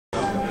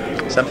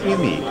Something you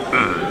need?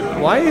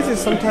 Why is it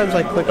sometimes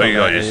I click on I that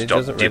gotta and it stop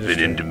doesn't dipping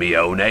register? into me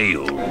own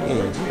ale.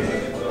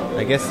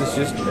 I guess it's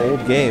just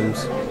old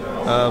games.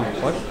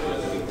 What?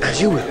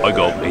 As you will. I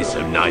got me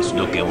some nice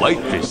looking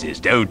waitresses,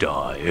 don't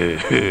I?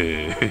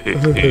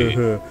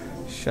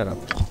 Shut up.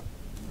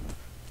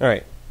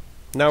 Alright.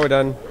 Now we're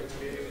done.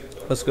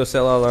 Let's go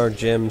sell all our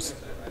gems.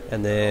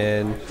 And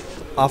then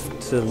off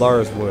to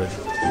Larswood.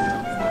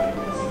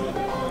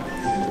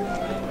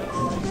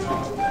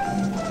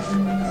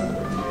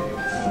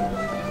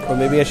 Or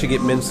maybe I should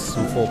get Mince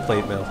some full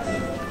plate mail.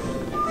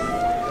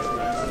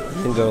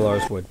 And go to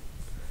Larswood.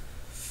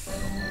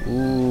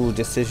 Ooh,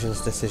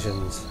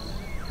 decisions.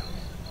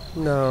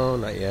 No,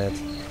 not yet.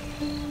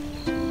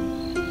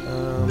 Hang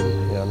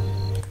on.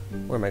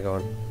 Where am I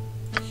going?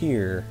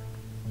 Here.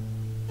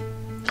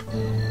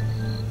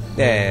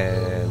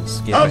 And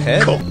skip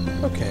ahead. Cool.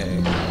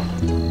 Okay.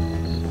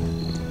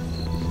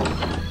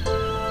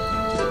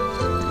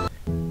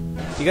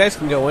 You guys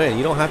can go in.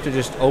 You don't have to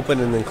just open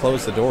and then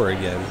close the door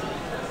again.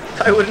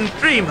 I wouldn't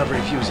dream of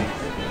refusing.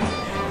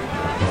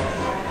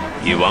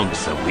 You want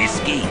some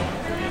whiskey?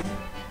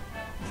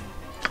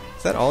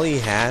 Is that all he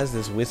has,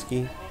 this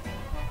whiskey?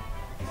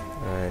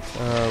 Alright,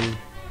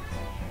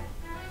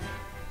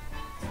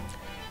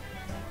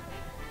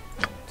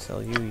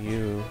 sell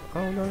you.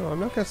 Oh, no, I'm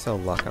not gonna sell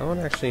luck. I want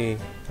to actually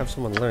have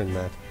someone learn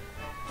that.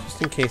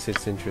 Just in case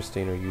it's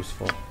interesting or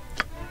useful.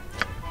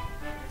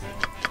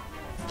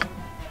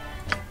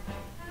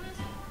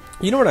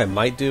 You know what I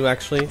might do,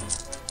 actually?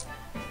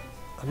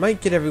 I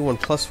might get everyone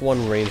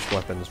 +1 ranged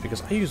weapons,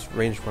 because I use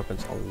ranged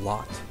weapons a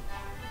lot.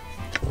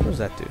 What does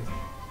that do?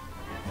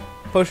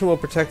 Potion will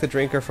protect the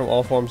drinker from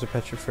all forms of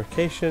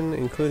petrification,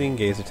 including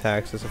gaze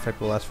attacks. This effect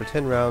will last for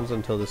 10 rounds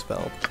until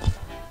dispelled.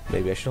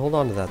 Maybe I should hold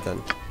on to that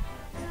then.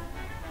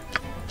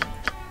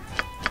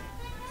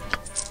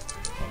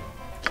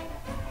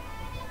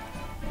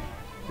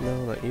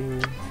 No, not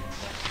you.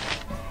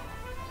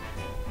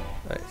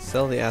 Alright,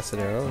 sell the acid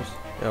arrows.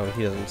 Oh,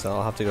 he doesn't sell.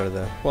 I'll have to go to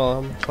the... Well,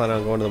 I'm planning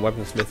on going to the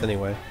weaponsmith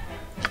anyway.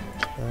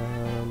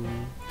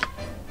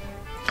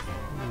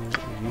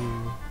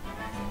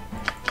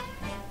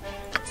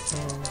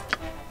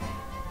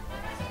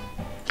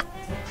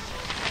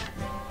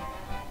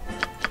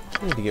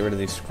 I need to get rid of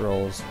these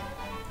scrolls.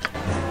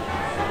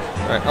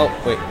 Alright, oh,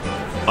 wait.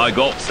 I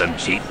got some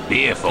cheap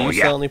beer Do for you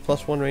ya. sell any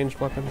 +1 ranged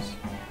weapons?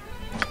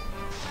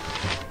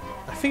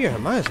 I figure I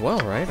might as well,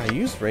 right? I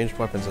use ranged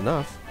weapons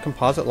enough.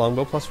 Composite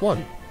longbow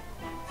 +1.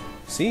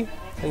 See?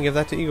 I can give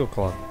that to Eagle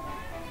Claw.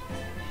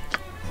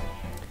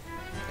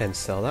 And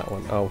sell that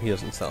one. Oh, he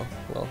doesn't sell.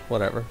 Well,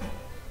 whatever.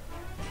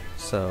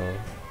 So...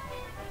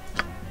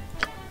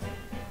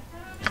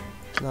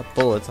 Not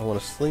bullets, I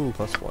want a sling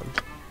 +1.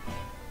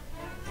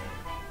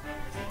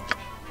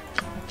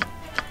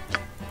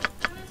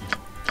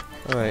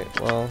 Alright,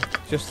 well,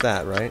 just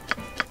that, right?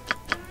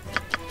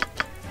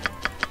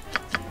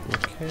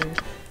 Okay.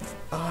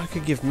 Oh, I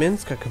could give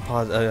Minsk a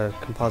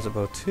composite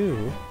bow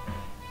too.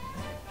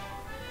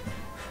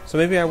 So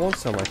maybe I won't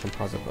sell my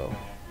composite bow.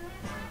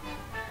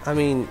 I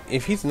mean,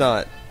 if he's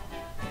not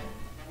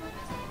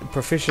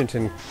proficient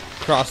in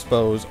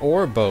crossbows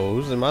or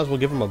bows, then might as well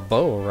give him a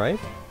bow, right?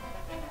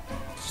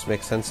 Just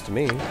makes sense to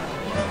me.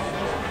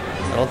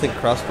 I don't think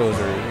crossbows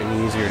are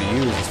any easier to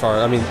use as far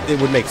as... I mean, it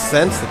would make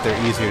sense that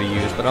they're easier to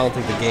use, but I don't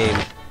think the game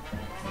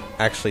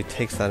actually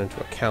takes that into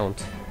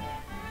account.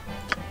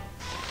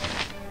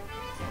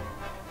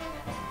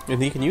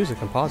 And he can use a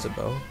composite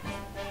bow.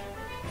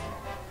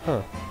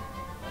 Huh.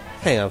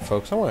 Hang on,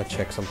 folks. I want to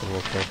check something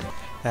real quick.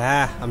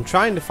 I'm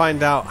trying to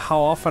find out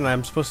how often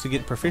I'm supposed to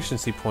get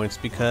proficiency points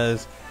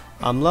because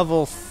I'm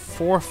level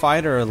 4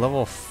 fighter or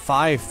level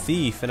 5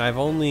 thief, and I've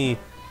only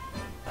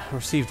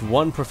received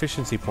 1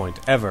 proficiency point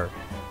ever.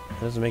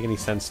 That doesn't make any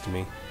sense to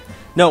me.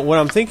 No, what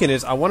I'm thinking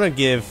is I want to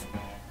give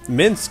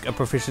Minsk a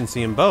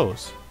proficiency in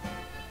bows.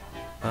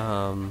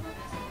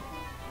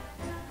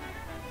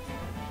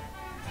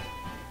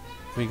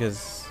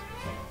 Because...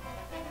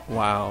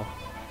 Wow.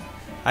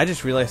 I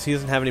just realized he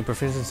doesn't have any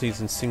proficiencies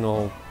in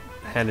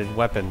single-handed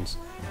weapons.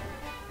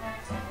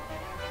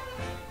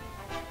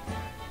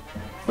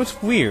 What's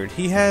weird,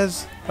 he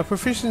has a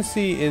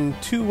proficiency in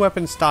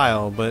 2-weapon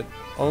style, but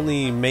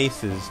only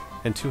maces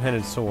and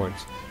 2-handed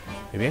swords.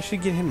 Maybe I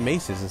should get him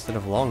maces instead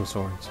of long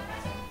swords.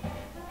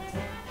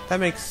 That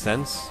makes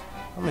sense.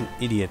 I'm an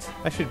idiot.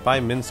 I should buy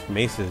Minsk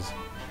maces.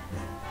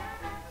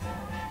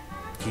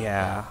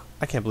 Yeah,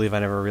 I can't believe I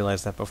never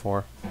realized that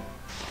before.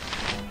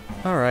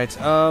 Alright,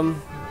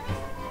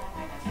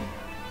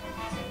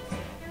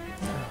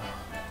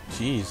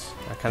 jeez,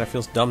 that kind of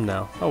feels dumb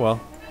now. Oh well.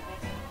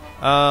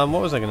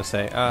 What was I gonna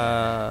say?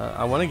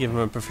 I want to give him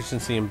a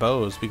proficiency in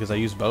bows because I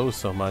use bows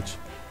so much.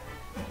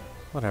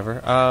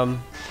 Whatever.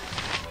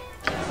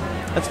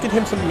 Let's get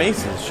him some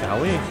maces, shall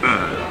we?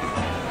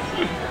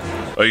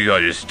 I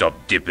gotta stop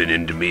dipping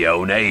into me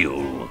own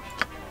ale.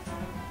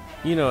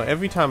 You know,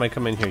 every time I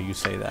come in here you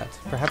say that.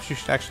 Perhaps you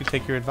should actually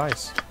take your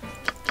advice.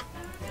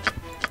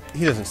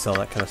 He doesn't sell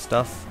that kind of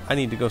stuff. I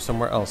need to go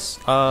somewhere else.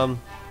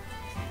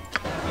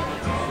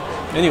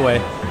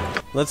 Anyway,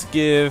 let's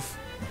give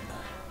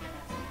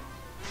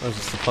What is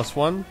this, the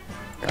 +1?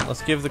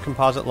 Let's give the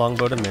composite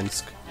longbow to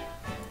Minsk.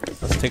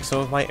 Let's take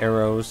some of my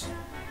arrows.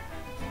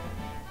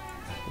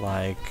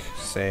 Like,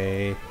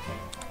 say,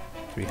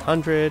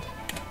 300.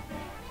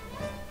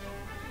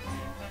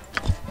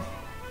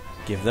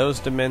 Give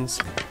those to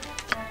Minsk.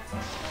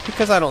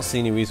 Because I don't see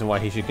any reason why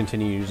he should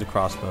continue to use a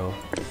crossbow.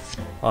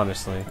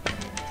 Honestly.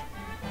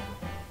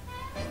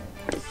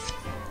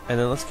 And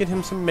then let's get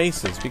him some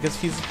maces, because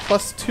he's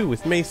 +2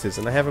 with maces,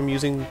 and I have him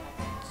using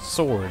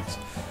swords.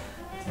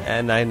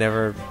 And I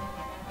never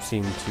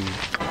seem to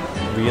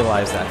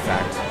realize that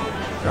fact.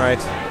 Alright.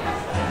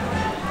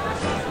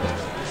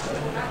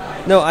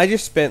 No, I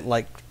just spent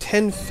like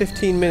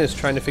 10-15 minutes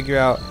trying to figure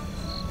out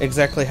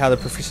exactly how the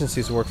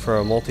proficiencies work for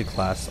a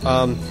multi-class.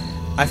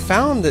 I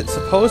found that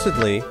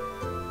supposedly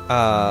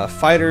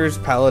fighters,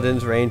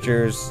 paladins,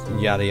 rangers,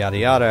 yada yada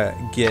yada,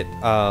 get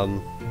a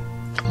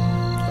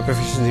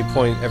proficiency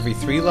point every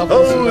 3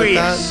 levels, something like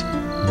yes.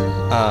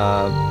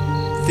 that.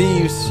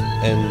 Thieves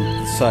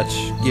and such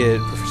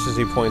get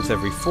proficiency points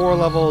every 4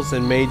 levels,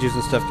 and mages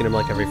and stuff get them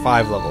like every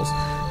 5 levels.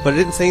 But it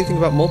didn't say anything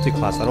about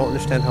multi-class. I don't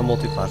understand how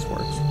multi-class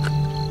works.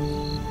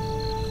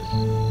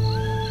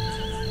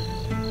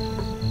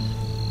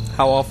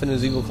 How often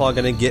is Eagle Claw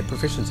going to get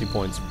proficiency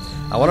points?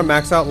 I want to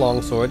max out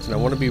longswords, and I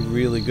want to be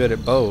really good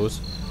at bows.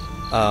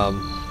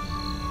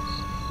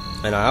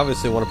 And I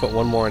obviously want to put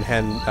one more in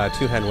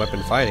two-hand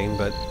weapon fighting,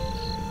 but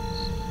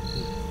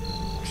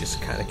just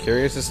kind of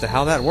curious as to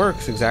how that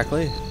works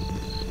exactly.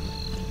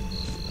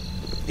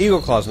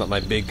 Eagle Claw's not my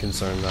big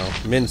concern, though.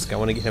 Minsk, I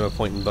want to get him a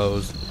point in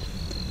bows.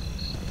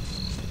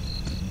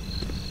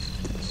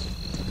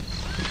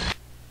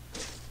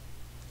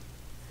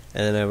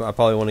 And then I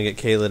probably want to get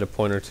Kaled a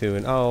point or two,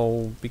 and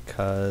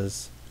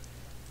because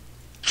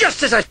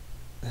Just as I...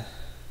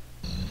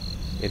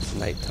 it's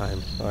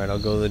nighttime. Alright, I'll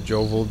go to the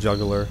Jovial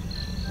Juggler.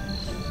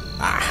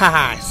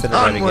 Aha! I said it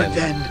right Onward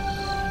again.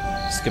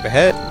 then. Skip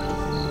ahead.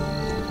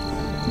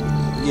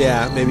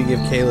 Yeah, maybe give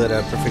Kaled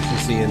a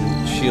proficiency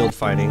in shield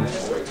fighting.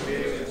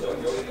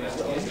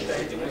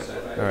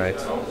 Alright.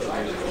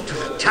 To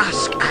the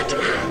task at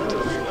hand.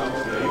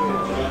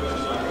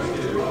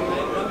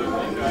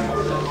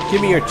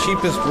 Give me your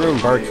cheapest room,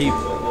 barkeep.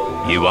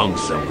 You want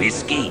some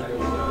whiskey?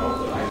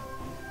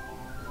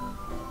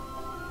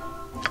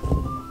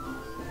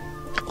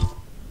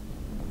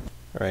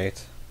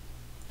 Alright.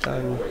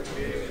 Done.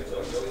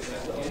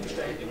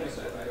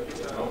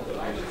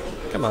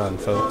 Come on,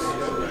 folks.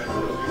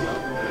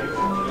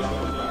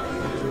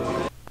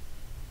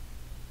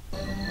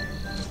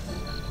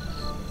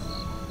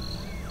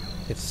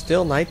 It's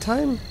still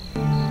nighttime?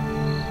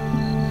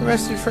 I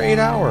rested for 8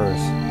 hours.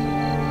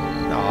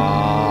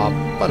 Aw,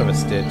 butt of a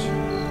stitch.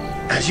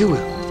 As you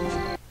will.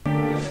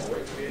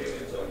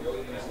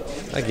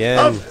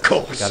 Again. Of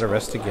course. Gotta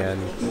rest again.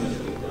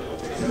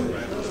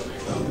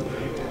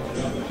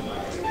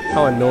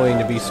 How annoying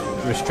to be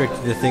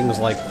restricted to things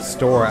like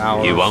store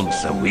hours. You want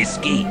some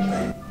whiskey?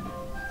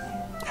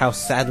 How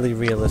sadly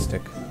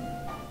realistic.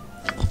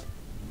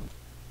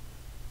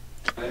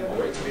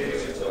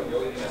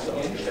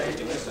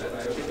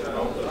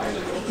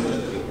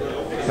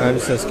 I'm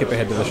just gonna skip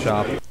ahead to the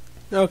shop.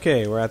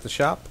 Okay, we're at the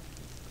shop.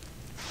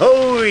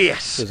 Oh,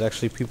 yes. There's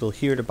actually people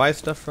here to buy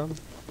stuff from.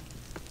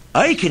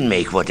 I can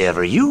make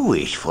whatever you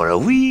wish for a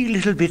wee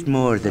little bit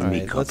more than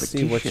me Alright, let's see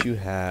competition. what you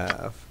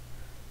have.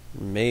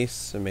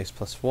 Mace, a mace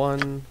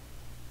 +1.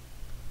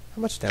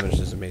 How much damage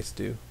does a mace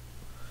do?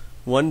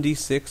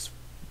 1d6.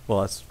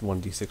 Well, that's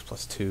 1d6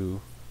 +2.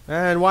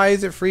 And why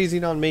is it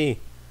freezing on me?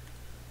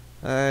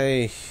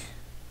 Okay,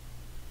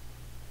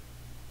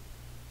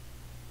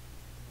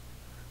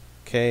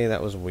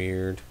 that was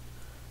weird.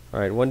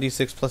 Alright,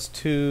 1d6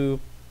 +2.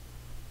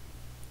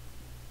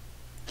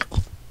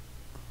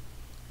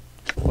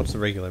 What's the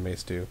regular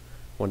mace do?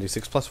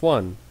 1d6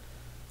 +1.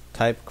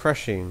 Type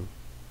crushing.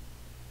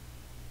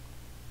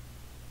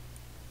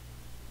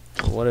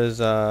 What is,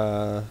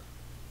 and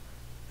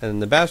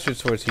the bastard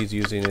swords he's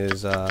using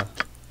is,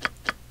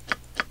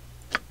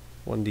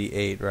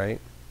 1d8, right?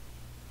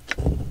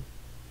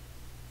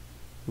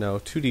 No,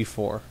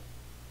 2d4.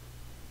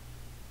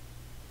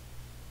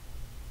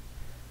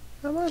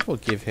 I might as well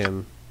give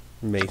him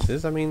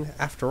maces. I mean,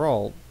 after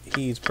all,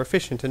 he's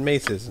proficient in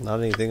maces, not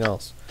anything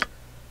else.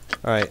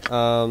 Alright,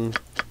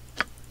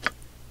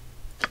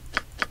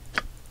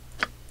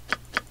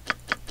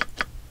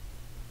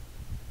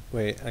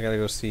 wait, I gotta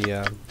go see,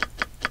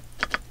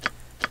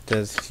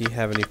 does he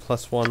have any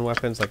 +1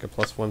 weapons, like a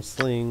 +1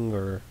 sling,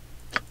 or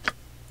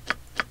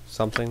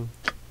something?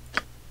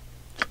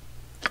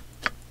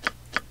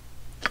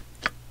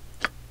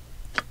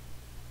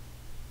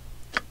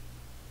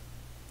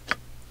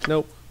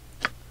 Nope.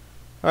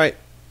 Alright,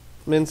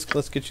 Minsk,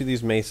 let's get you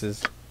these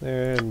maces.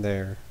 There and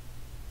there.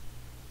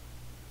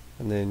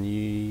 And then,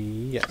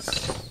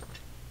 yes.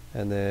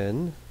 And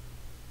then,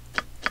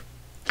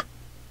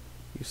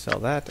 you sell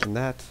that, and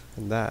that,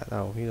 and that.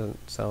 Oh, he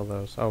doesn't sell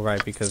those. Oh,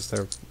 right, because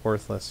they're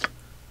worthless.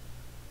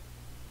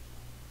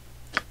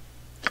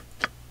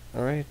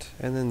 Alright,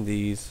 and then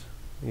these.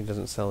 He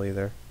doesn't sell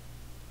either.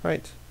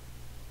 Alright.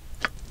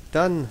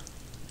 Done.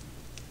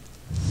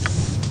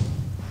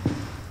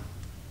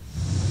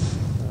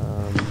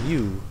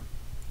 you.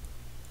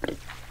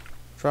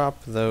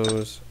 Drop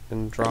those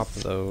and drop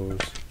those.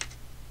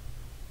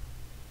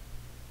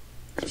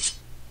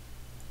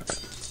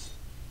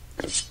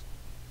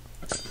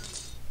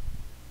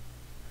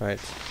 Right,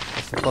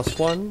 that's the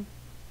 +1.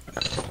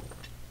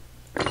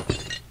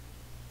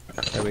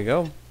 There we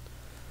go.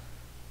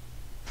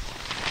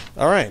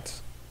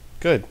 Alright,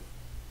 good.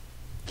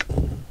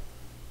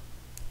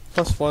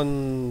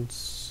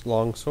 +1's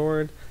long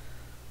sword.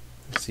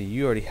 Let's see,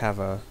 you already have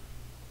a...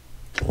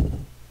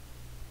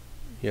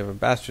 You have a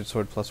bastard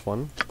sword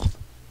 +1.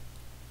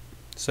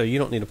 So you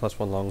don't need a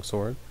 +1 long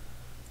sword.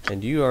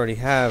 And you already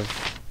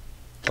have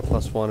a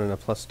 +1 and a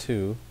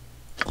 +2.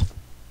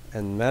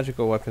 And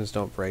magical weapons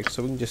don't break,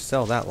 so we can just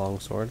sell that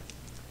longsword.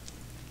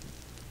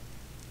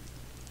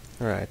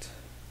 Alright.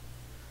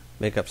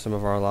 Make up some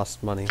of our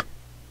lost money.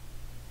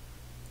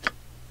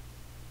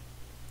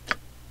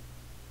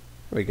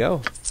 There we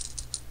go.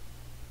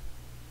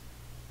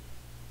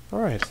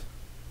 Alright.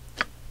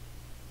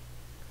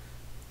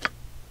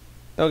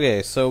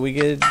 Okay, so we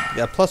get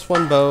a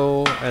 +1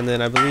 bow, and then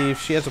I believe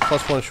she has a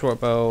 +1 short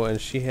bow, and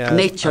she has,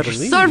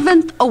 Nature's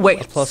servant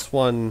awaits. a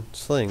 +1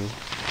 sling.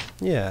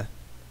 Yeah.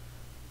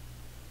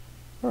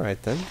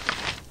 Alright then.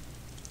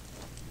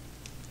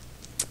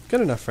 Good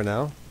enough for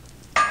now.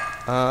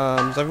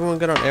 Is everyone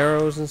good on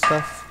arrows and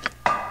stuff?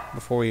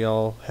 Before we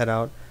all head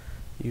out?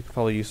 You could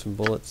probably use some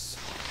bullets.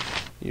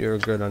 You're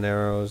good on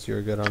arrows,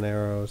 you're good on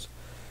arrows.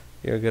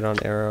 You're good on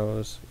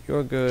arrows.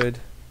 You're good.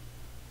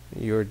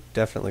 You're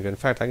definitely good. In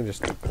fact, I can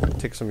just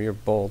take some of your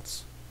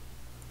bolts.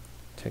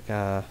 Take,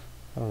 I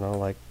don't know,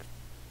 like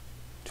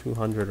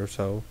 200 or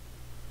so.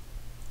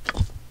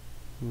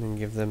 And then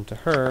give them to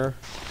her.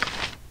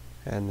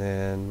 And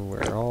then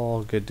we're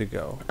all good to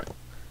go.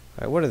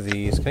 Alright, what are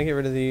these? Can I get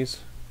rid of these?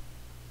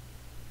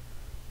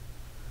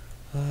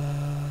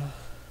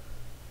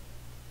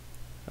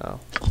 Oh.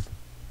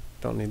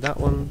 Don't need that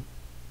one.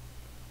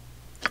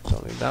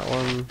 Don't need that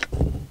one.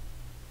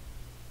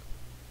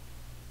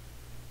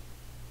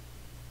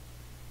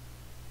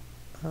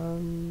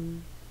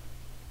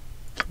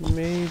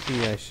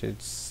 Maybe I should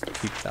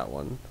keep that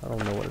one. I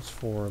don't know what it's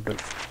for,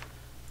 but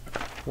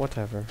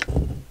whatever.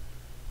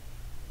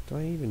 Do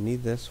I even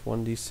need this?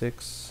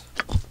 1d6.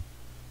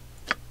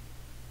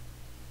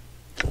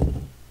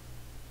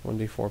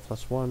 1d4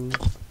 +1.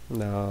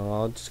 No,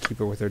 I'll just keep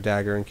her with her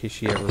dagger in case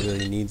she ever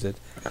really needs it.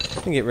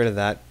 I can get rid of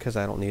that because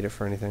I don't need it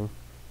for anything.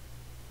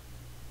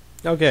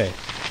 Okay.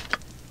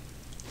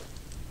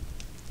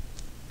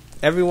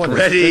 Everyone is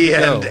Ready good to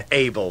go. and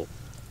able.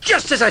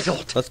 Just as I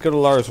thought. Let's go to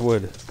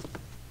Larswood.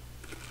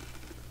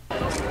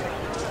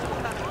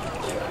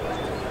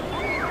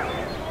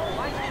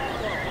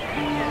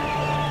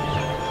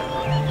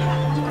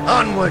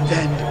 Onward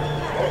then.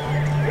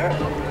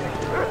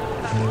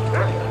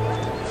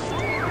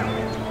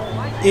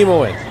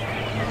 Emoy,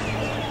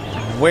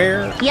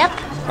 where Yep,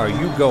 are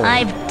you going?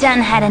 I've done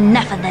had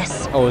enough of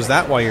this. Oh, is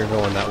that why you're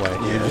going that way?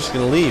 You're just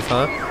gonna leave,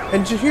 huh?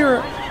 And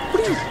Jahira,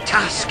 what are you...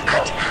 Task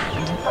at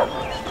hand.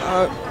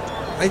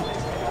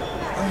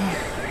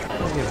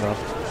 I'll give up.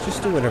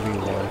 Just do whatever you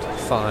want.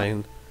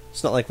 Fine.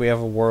 It's not like we have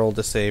a world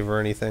to save or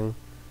anything.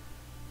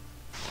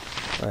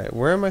 Alright,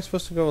 where am I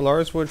supposed to go?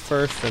 Larswood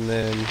first, and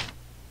then...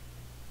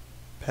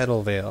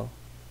 Petalvale.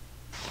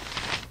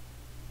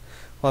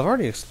 Well, I've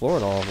already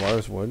explored all of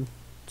Larswood,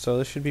 so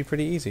this should be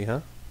pretty easy,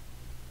 huh?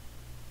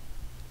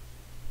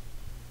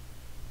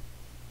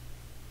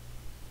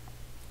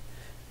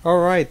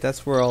 Alright,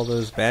 that's where all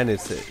those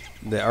bandits,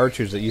 the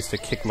archers that used to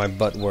kick my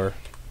butt were.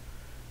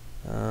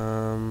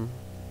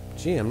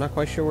 Gee, I'm not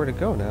quite sure where to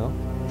go now.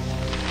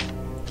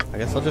 I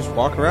guess I'll just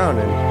walk around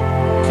and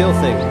kill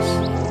things.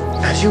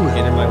 As you will.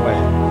 Get in my way.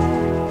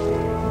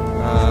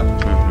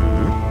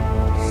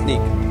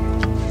 Sneak.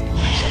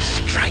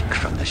 Strike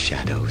from the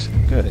shadows.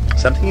 Good.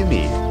 Something you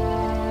need?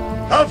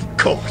 Of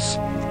course.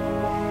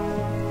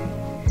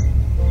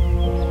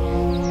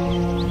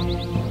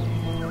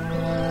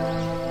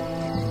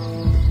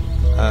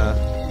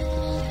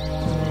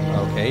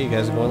 Okay, you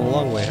guys are going the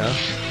long way, huh?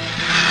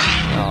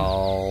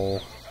 Oh.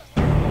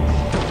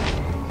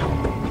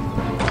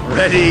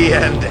 Ready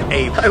and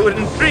able. I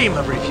wouldn't dream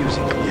of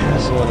refusing.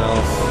 Yes. Someone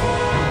else.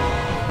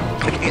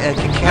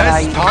 Can I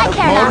I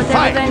care not with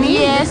everybody.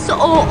 Yes,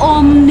 oh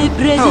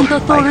omnipresent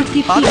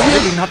authority. I'm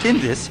really not in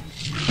this.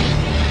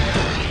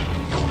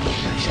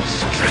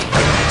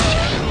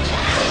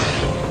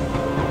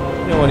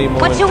 You know what, Emo?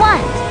 What you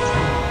want?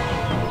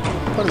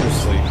 Put him to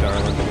sleep,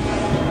 darling.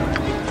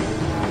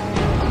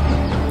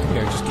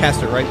 Here, just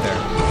cast it right there.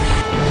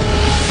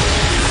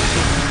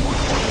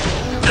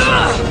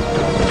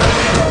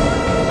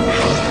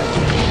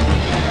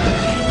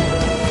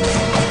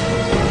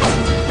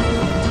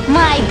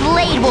 My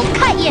blade will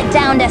cut you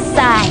down to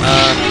size.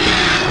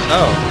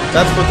 Oh,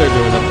 that's what they're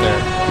doing up there.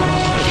 I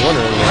was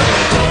wondering what they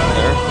were doing up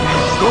there.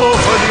 Go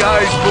for the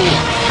eyes, Boo!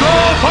 Go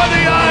for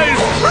the eyes!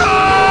 Run!